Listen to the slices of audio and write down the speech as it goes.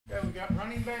we got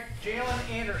running back Jaylen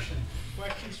Anderson.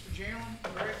 Questions for Jaylen?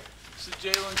 Rick? So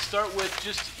Jaylen, start with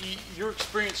just your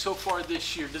experience so far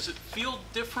this year. Does it feel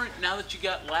different now that you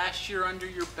got last year under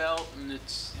your belt and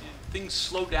things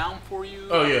slow down for you?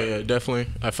 Oh yeah, definitely.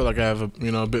 I feel like I have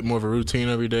a bit more of a routine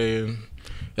every day, and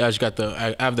I just got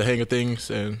I have the hang of things,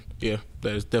 and yeah,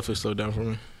 that has definitely slowed down for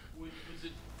me. Was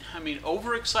it,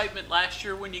 overexcitement last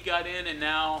year when you got in, and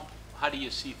now how do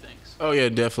you see things? Oh yeah,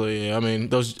 definitely. Yeah.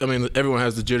 Everyone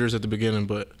has the jitters at the beginning,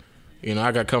 but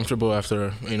I got comfortable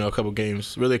after a couple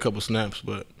games, really a couple snaps,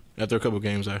 but after a couple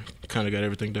games, I kind of got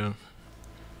everything down.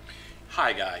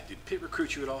 Hi, guy. Did Pitt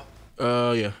recruit you at all?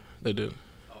 Yeah, they did.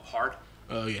 Oh, hard?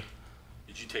 Yeah.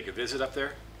 Did you take a visit up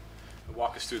there?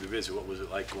 Walk us through the visit. What was it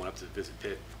like going up to visit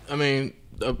Pitt? They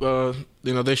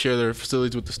share their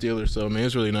facilities with the Steelers, so it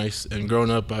was really nice. And growing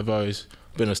up, I've always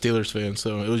been a Steelers fan,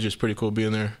 so it was just pretty cool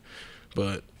being there.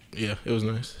 But yeah, it was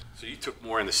nice. So you took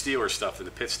more in the Steelers stuff than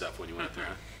the Pitt stuff when you went up there,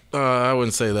 huh? I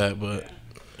wouldn't say that, but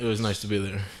it was nice to be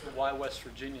there. So why West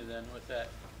Virginia then with that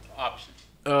option?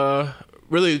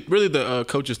 Really, the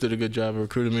coaches did a good job of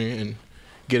recruiting me and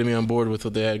getting me on board with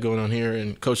what they had going on here.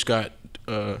 And Coach Scott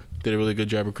did a really good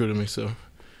job recruiting me, so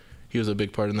he was a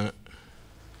big part in that.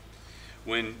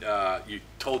 When you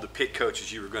told the Pitt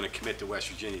coaches you were going to commit to West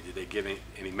Virginia, did they give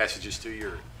any messages to you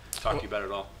or talk to you about it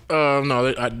at all?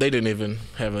 No, they didn't even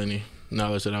have any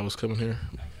knowledge that I was coming here.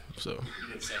 So you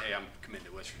didn't say, "Hey, I'm committing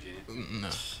to West Virginia." No.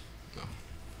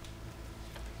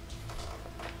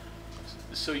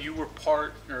 So you were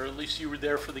part, or at least you were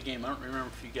there for the game. I don't remember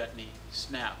if you got any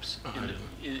snaps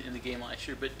in the game last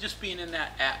year, but just being in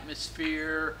that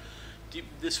atmosphere,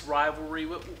 this rivalry,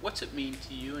 what's it mean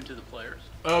to you and to the players?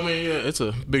 Yeah, it's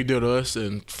a big deal to us,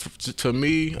 and to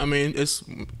me, it's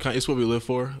what we live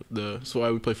for. That's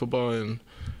why we play football, and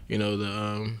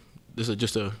this is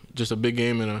just a big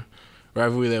game and a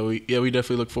rivalry that we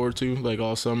definitely look forward to, like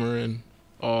all summer and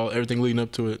everything leading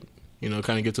up to it.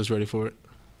 Kind of gets us ready for it.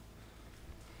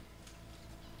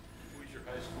 Who's your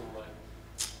high school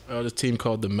rival? This team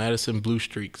called the Madison Blue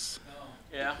Streaks. Oh,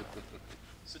 yeah.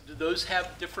 So do those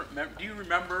have different do you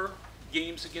remember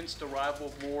games against a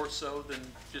rival more so than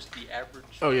just the average?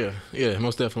 Oh yeah,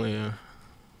 most definitely. Yeah.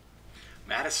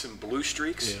 Madison Blue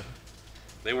Streaks. Yeah.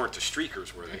 They weren't the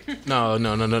Streakers, were they? No. Did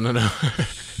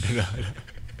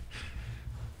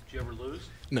you ever lose?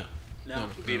 No. No.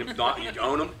 Beat them? You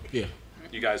own them? Yeah.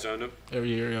 You guys owned them? Every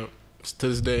year, yeah. To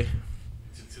this day.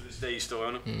 To this day, you still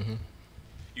own them? Mm-hmm.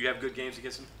 You have good games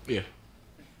against them? Yeah.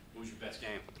 What was your best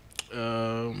game?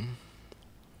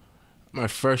 My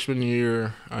freshman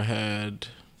year, I had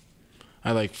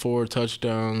like 4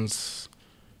 touchdowns.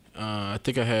 I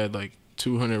think I had like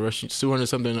 200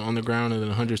 something on the ground and then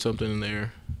 100 something in the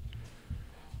air.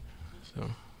 So.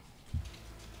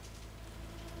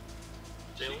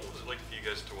 Jaylen, what was it like for you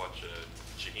guys to watch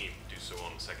Shaheem do so well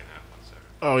in the second half on Saturday?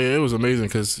 Oh yeah, it was amazing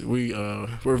because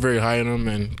we're very high on him,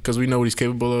 and because we know what he's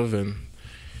capable of, and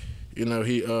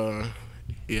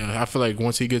I feel like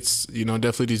once he gets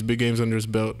definitely these big games under his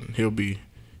belt, he'll be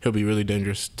really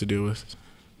dangerous to deal with.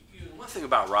 One thing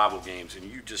about rival games, and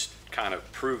you just kind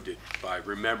of proved it by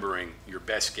remembering your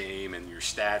best game and your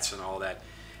stats and all that.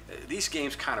 These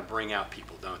games kind of bring out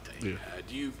people, don't they? Yeah.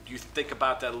 Do you think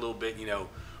about that a little bit?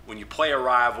 When you play a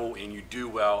rival and you do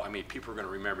well, people are going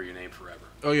to remember your name forever.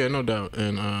 Oh yeah, no doubt.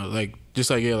 And like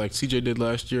CJ did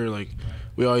last year. Like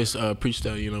we always preach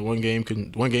that one game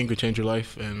could change your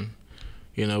life, and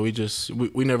we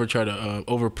never try to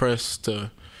overpress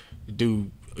to do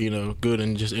good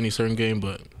in just any certain game.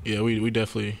 But yeah, we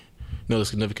definitely know the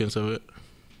significance of it.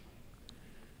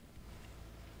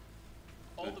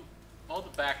 All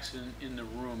the backs in the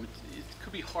room, it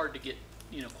could be hard to get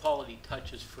quality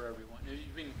touches for everyone. Have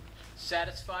you been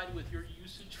satisfied with your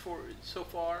usage so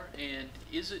far? And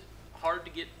is it hard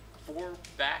to get 4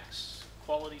 backs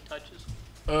quality touches?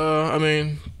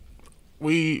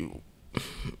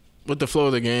 With the flow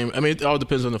of the game, it all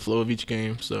depends on the flow of each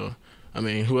game. So,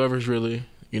 whoever's really,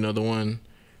 the one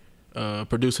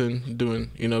producing,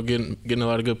 doing, getting a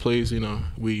lot of good plays,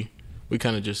 we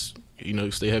kind of just,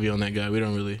 stay heavy on that guy. We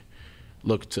don't really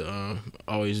look to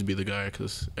always be the guy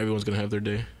because everyone's going to have their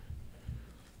day.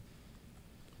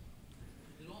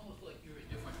 It's almost like you're a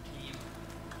different team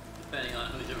depending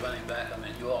on who's your running back.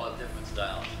 You all have different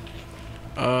styles.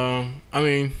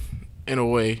 In a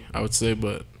way, I would say,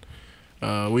 but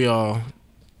we all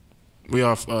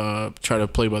try to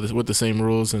play with the same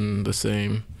rules and the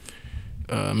same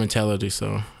mentality.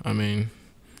 So,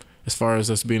 as far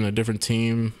as us being a different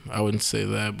team, I wouldn't say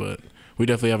that, but we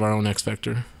definitely have our own X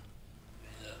factor.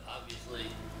 Obviously,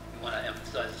 you want to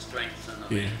emphasize the strengths,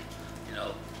 and Yeah.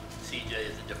 CJ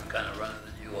is a different kind of runner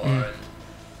than you are, and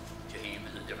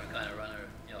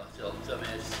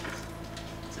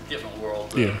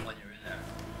when Yeah. you're in there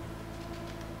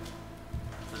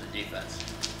for the defense.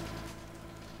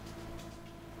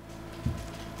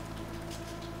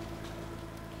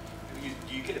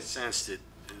 Do you get a sense that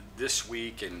this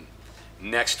week and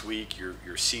next week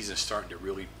your season's starting to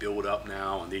really build up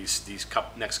now, and these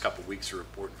next couple weeks are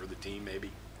important for the team,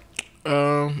 maybe?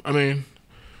 I mean,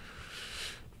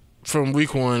 from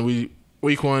week one,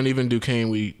 even Duquesne,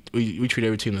 we treat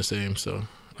every team the same. So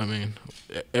I mean,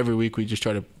 every week we just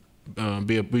try to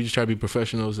be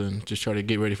professionals and just try to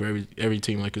get ready for every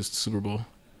team like it's the Super Bowl.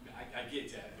 I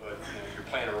get that, but you're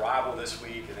playing a rival this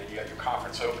week, and then you got your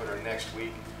conference opener next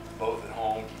week, both at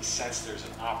home. Do you sense there's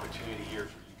an opportunity here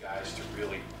for you guys to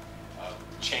really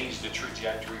change the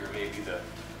trajectory, or maybe the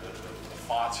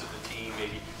thoughts of the team,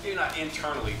 maybe not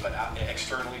internally, but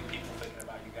externally, people thinking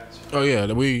about you guys? Oh yeah,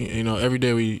 every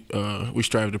day we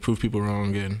strive to prove people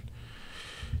wrong, and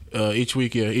each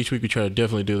week we try to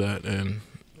definitely do that, and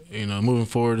moving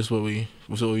forward is what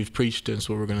we've preached, and it's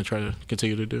what we're going to try to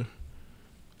continue to do.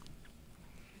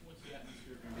 What's the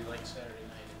atmosphere going to be like Saturday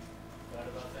night? Have you thought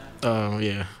about that?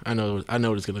 Yeah, I know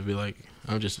what it's going to be like.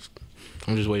 I'm just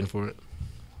waiting for it.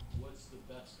 What's the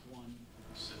best home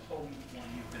one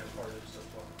you've been a part of so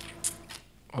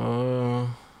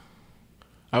far?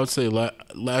 I would say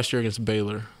last year against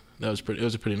Baylor, it was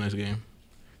a pretty nice game,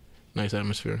 nice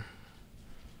atmosphere.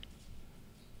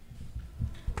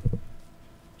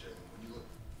 Jaylen, when you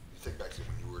think back to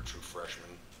when you were a true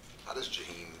freshman, how does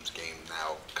Jaheim's game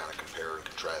now kind of compare and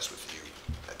contrast with you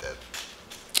at that?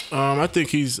 I think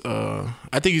he's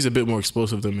a bit more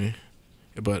explosive than me,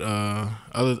 but I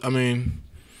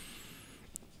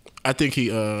think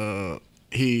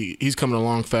he's coming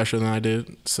along faster than I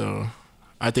did, so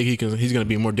I think he's going to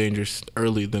be more dangerous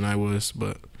early than I was.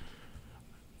 But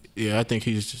yeah, I think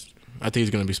he's going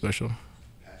to be special.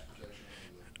 Pass protection?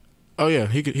 Oh yeah,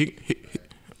 he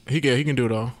can do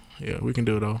it all. Yeah, we can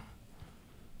do it all.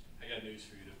 I got news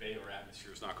for you. The Baylor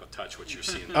atmosphere is not going to touch what you're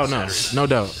seeing. Oh no, Saturday. no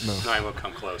doubt, no. Not even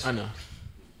come close. I know.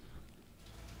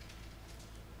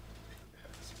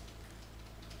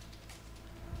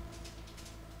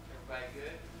 Everybody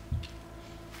good?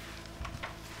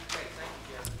 Okay, thank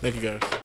you, Jeff. Thank you guys.